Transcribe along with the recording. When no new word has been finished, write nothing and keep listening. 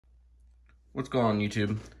What's going on,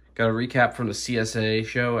 YouTube? Got a recap from the CSA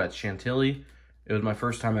show at Chantilly. It was my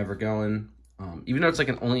first time ever going. Even though it's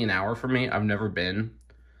like only an hour for me, I've never been.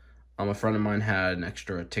 A friend of mine had an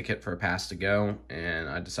extra ticket for a pass to go, and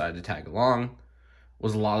I decided to tag along. It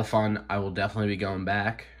was a lot of fun. I will definitely be going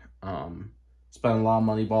back. Spent a lot of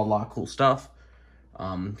money, bought a lot of cool stuff.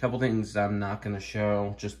 A couple things that I'm not going to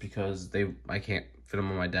show just because I can't fit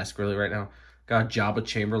them on my desk really right now. Got a Jabba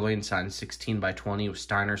Chamberlain signed 16 by 20 with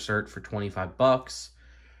Steiner cert for 25 bucks.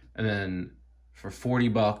 And then for 40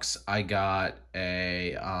 bucks, I got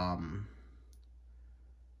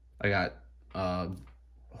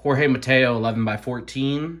Jorge Mateo 11 by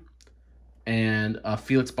 14 and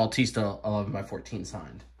Felix Bautista 11 by 14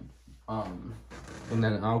 signed. And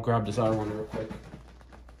then I'll grab this other one real quick.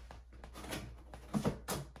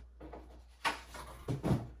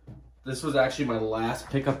 This was actually my last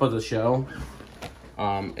pickup of the show.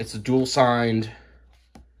 It's a dual signed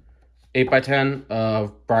 8x10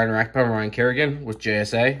 of Brian Rackpel and Ryan Kerrigan with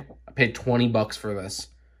JSA. I paid 20 bucks for this.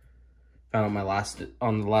 Found it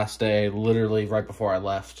on the last day, literally right before I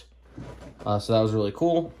left. So that was really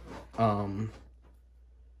cool.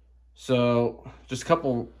 So just a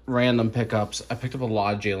couple random pickups. I picked up a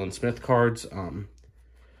lot of Jalen Smith cards.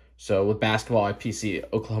 So with basketball, I PC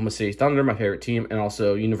Oklahoma City Thunder, my favorite team, and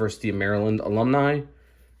also University of Maryland alumni.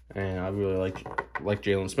 And I really like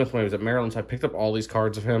Jalen Smith when he was at Maryland, so I picked up all these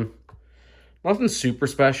cards of him. Nothing super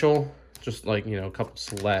special, just like, a couple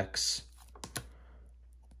selects.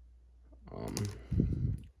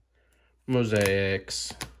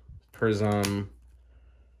 Mosaics, Prism,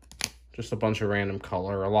 just a bunch of random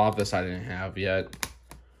color. A lot of this I didn't have yet.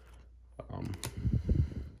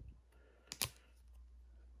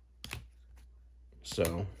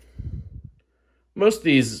 So most of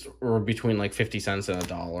these were between like 50 cents and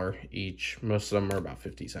 $1 each. Most of them are about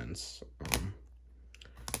 50 cents.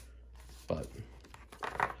 But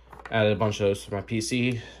added a bunch of those to my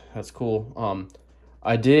PC. That's cool.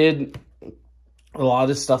 I did a lot of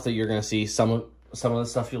this stuff that you're gonna see. Some of the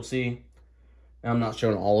stuff you'll see. And I'm not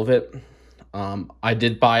showing all of it. I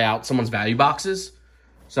did buy out someone's value boxes.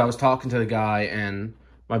 So I was talking to the guy, and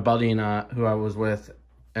my buddy and I, who I was with,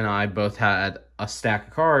 and I both had a stack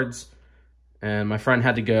of cards. And my friend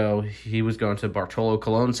had to go. He was going to Bartolo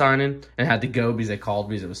Colon signing and had to go because they called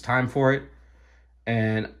because it was time for it.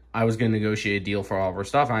 And I was going to negotiate a deal for all of our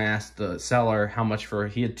stuff. I asked the seller how much for.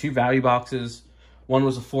 He had two value boxes. One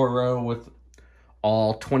was a 4-row with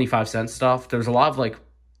all 25-cent stuff. There's a lot of like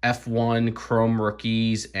F1 chrome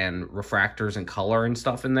rookies and refractors and color and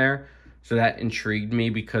stuff in there. So that intrigued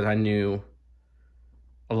me because I knew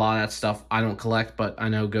a lot of that stuff I don't collect, but I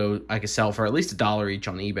know I could sell for at least $1 each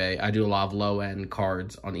on eBay. I do a lot of low-end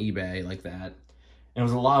cards on eBay like that. And it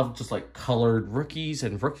was a lot of just like colored rookies, a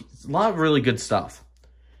lot of really good stuff.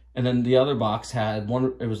 And then the other box had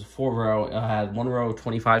it was a 4-row. It had 1 row of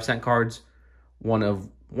 25-cent cards, one of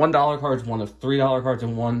 $1 cards, one of $3 cards,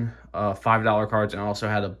 and one $5 cards. And I also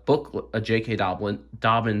had a booklet, a J.K.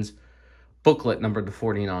 Dobbins booklet numbered to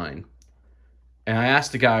 49. And I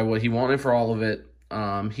asked the guy what he wanted for all of it.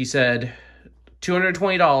 He said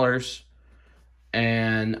 $220,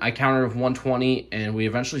 and I countered with $120, and we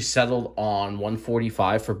eventually settled on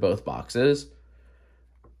 $145 for both boxes.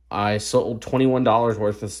 I sold $21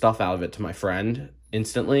 worth of stuff out of it to my friend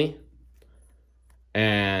instantly,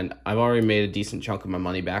 and I've already made a decent chunk of my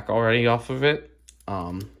money back already off of it.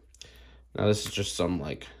 Now this is just some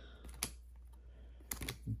like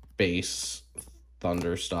base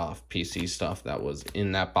Thunder stuff, PC stuff that was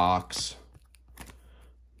in that box.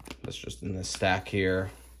 That's just in this stack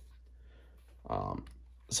here.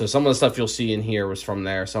 So some of the stuff you'll see in here was from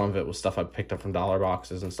there. Some of it was stuff I picked up from dollar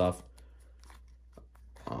boxes and stuff.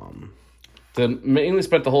 Then mainly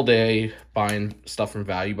spent the whole day buying stuff from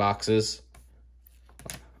value boxes.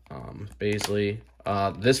 Basically,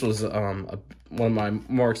 this was one of my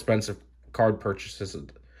more expensive card purchases.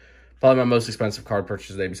 Probably my most expensive card purchase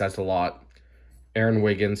today besides the lot. Aaron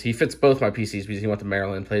Wiggins. He fits both my PCs because he went to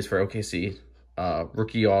Maryland, plays for OKC.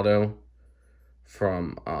 Rookie auto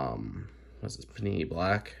from what's this, Panini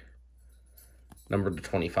Black, numbered to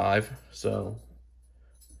 25. So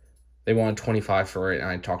they wanted 25 for it, and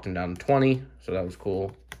I talked him down to 20, so that was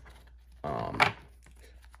cool.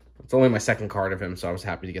 It's only my second card of him, so I was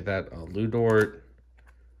happy to get that. Lou Dort,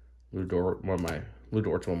 Lou Dort's one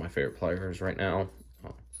of my favorite players right now.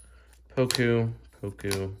 Poku,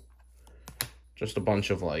 just a bunch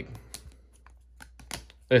of like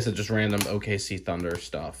I said, just random OKC Thunder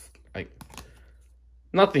stuff. Like,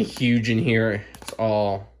 nothing huge in here. It's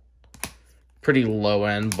all pretty low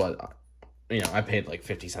end, but, I paid like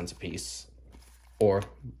 50 cents a piece. Or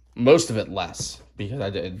most of it less because I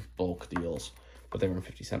did bulk deals, but they were in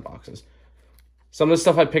 50-cent boxes. Some of the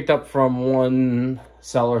stuff I picked up from one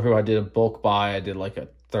seller who I did a bulk buy. I did like a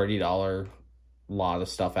 $30 lot of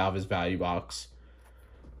stuff out of his value box.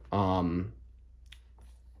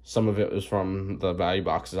 Some of it was from the value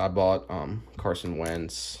boxes I bought. Carson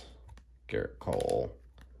Wentz, Garrett Cole,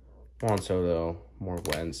 Juan Soto, more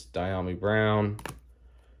Wentz, Diami Brown,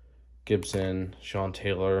 Gibson, Sean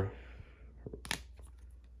Taylor,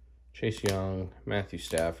 Chase Young, Matthew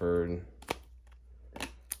Stafford.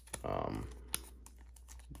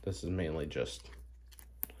 This is mainly just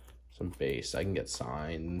some base I can get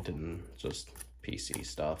signed and just PC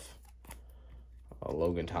stuff.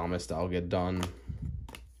 Logan Thomas that I'll get done.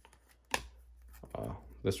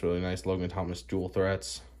 This really nice Logan Thomas dual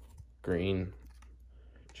threats. Green,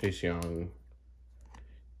 Chase Young,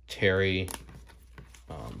 Terry.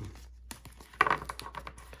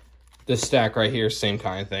 This stack right here, same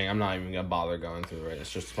kind of thing. I'm not even gonna bother going through it.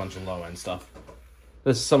 It's just a bunch of low end stuff.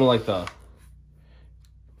 This is some of like the,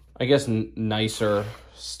 I guess, nicer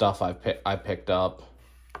stuff I picked up.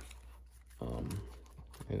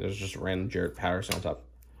 There's just random Jared Patterson on top.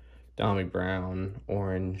 Diami Brown,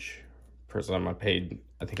 orange. Prism, I paid,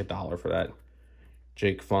 I think, $1 for that.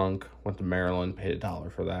 Jake Funk, went to Maryland, paid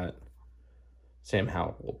 $1 for that. Sam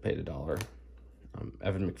Howell paid $1.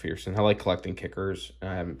 Evan McPherson. I like collecting kickers, and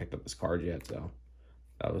I haven't picked up this card yet, so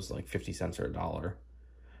that was like 50 cents or $1.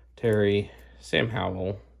 Terry, Sam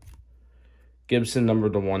Howell. Gibson,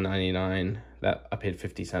 numbered to 199. That I paid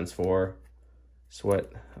 50 cents for.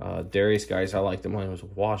 Sweat. Darius Guys, I liked him when he was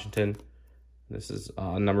with Washington. This is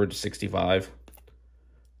numbered to 65.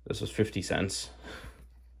 This was 50 cents.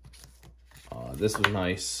 This was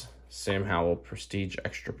nice. Sam Howell, Prestige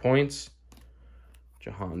Extra Points.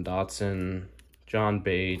 Jahan Dotson. John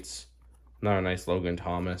Bates. Another nice Logan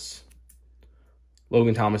Thomas.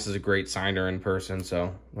 Logan Thomas is a great signer in person,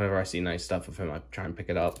 so whenever I see nice stuff of him, I try and pick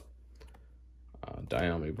it up.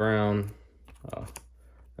 Diami Brown.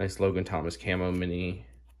 Nice Logan Thomas camo mini.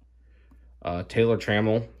 Taylor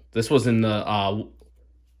Trammell. This was in the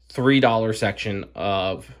 $3 section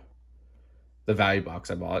of the value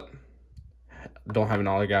box I bought. Don't have an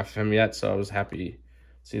autograph of him yet, so I was happy to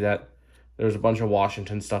see that. There's a bunch of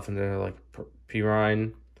Washington stuff in there, like P.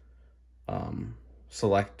 Ryan,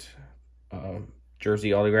 select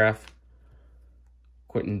jersey autograph,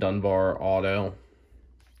 Quentin Dunbar auto,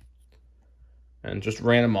 and just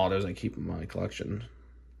random autos I keep in my collection.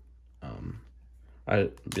 I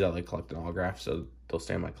like collecting autographs, so they'll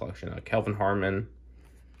stay in my collection. Kelvin Harmon,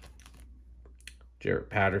 Jarrett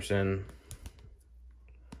Patterson,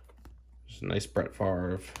 just a nice Brett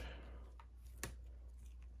Favre,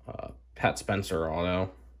 Pat Spencer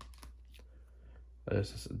auto.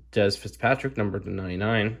 This is Des Fitzpatrick, numbered to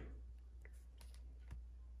 99.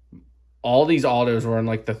 All these autos were in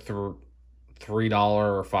like the $3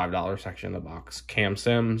 or $5 section of the box. Cam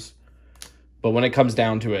Sims. But when it comes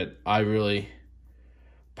down to it, I really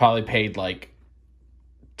probably paid like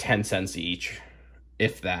 10 cents each,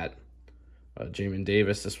 if that. Jamin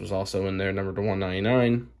Davis, this was also in there, numbered to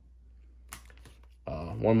 199.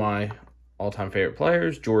 One of my all-time favorite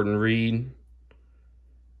players, Jordan Reed.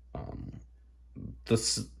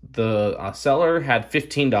 The seller had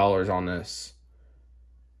 $15 on this,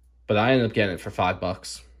 but I ended up getting it for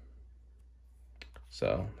 $5.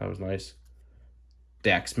 So that was nice.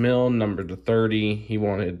 Dax Milne, numbered to 30. He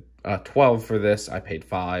wanted 12 for this. I paid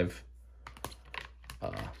 $5.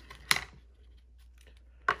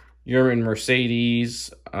 Yerman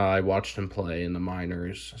Mercedes, I watched him play in the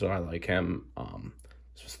minors, so I like him.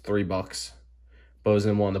 This was $3, but it was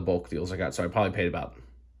in one of the bulk deals I got, so I probably paid about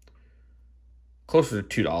closer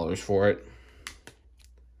to $2 for it.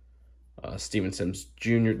 Steven Sims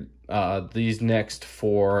Jr. These next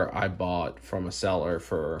four I bought from a seller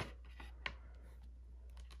for,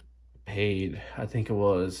 paid, I think it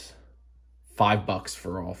was $5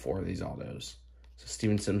 for all four of these autos. So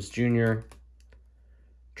Steven Sims Jr.,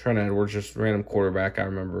 Trent Edwards, just random quarterback I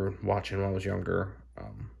remember watching when I was younger.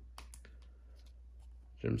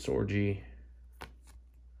 Jim Sorgi,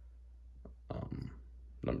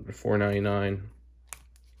 number 499.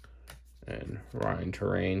 And Ryan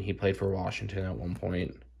Terrain, he played for Washington at one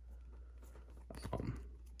point.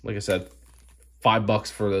 Like I said,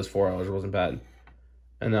 $5 for those 4 hours wasn't bad.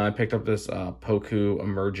 And then I picked up this Poku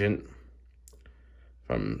Emergent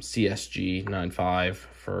from CSG 95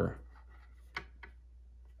 for,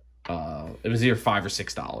 it was either $5 or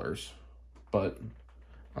 $6. But,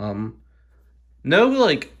 no,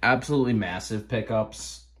 like, absolutely massive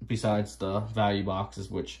pickups besides the value boxes,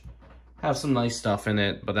 which have some nice stuff in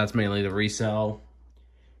it, but that's mainly the resell.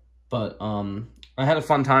 But I had a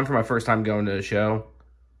fun time for my first time going to a show.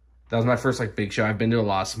 That was my first, like, big show. I've been to a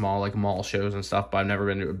lot of small, like, mall shows and stuff, but I've never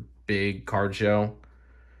been to a big card show.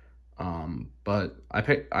 But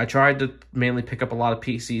I tried to mainly pick up a lot of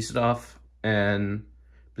PC stuff, and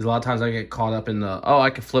because a lot of times I get caught up in the, oh, I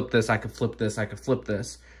could flip this, I could flip this, I could flip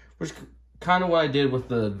this, which kind of what I did with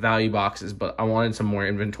the value boxes, but I wanted some more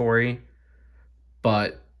inventory.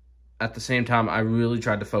 But at the same time, I really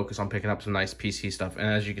tried to focus on picking up some nice PC stuff, and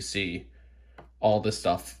as you can see, all this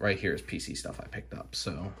stuff right here is PC stuff I picked up.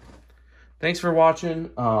 So thanks for watching.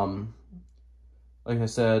 Like I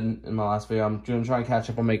said in my last video, I'm going to try and catch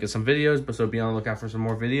up on making some videos, but so be on the lookout for some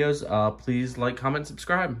more videos. Please like, comment,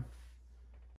 subscribe.